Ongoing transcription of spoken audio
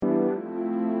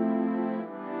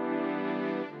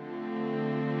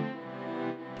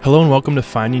Hello and welcome to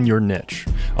Finding Your Niche.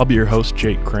 I'll be your host,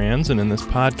 Jake Kranz, and in this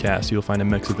podcast you'll find a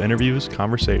mix of interviews,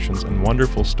 conversations, and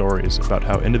wonderful stories about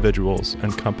how individuals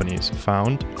and companies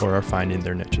found or are finding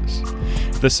their niches.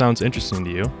 If this sounds interesting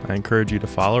to you, I encourage you to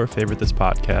follow or favorite this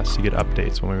podcast to get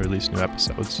updates when we release new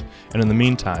episodes. And in the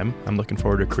meantime, I'm looking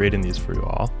forward to creating these for you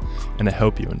all, and I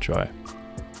hope you enjoy.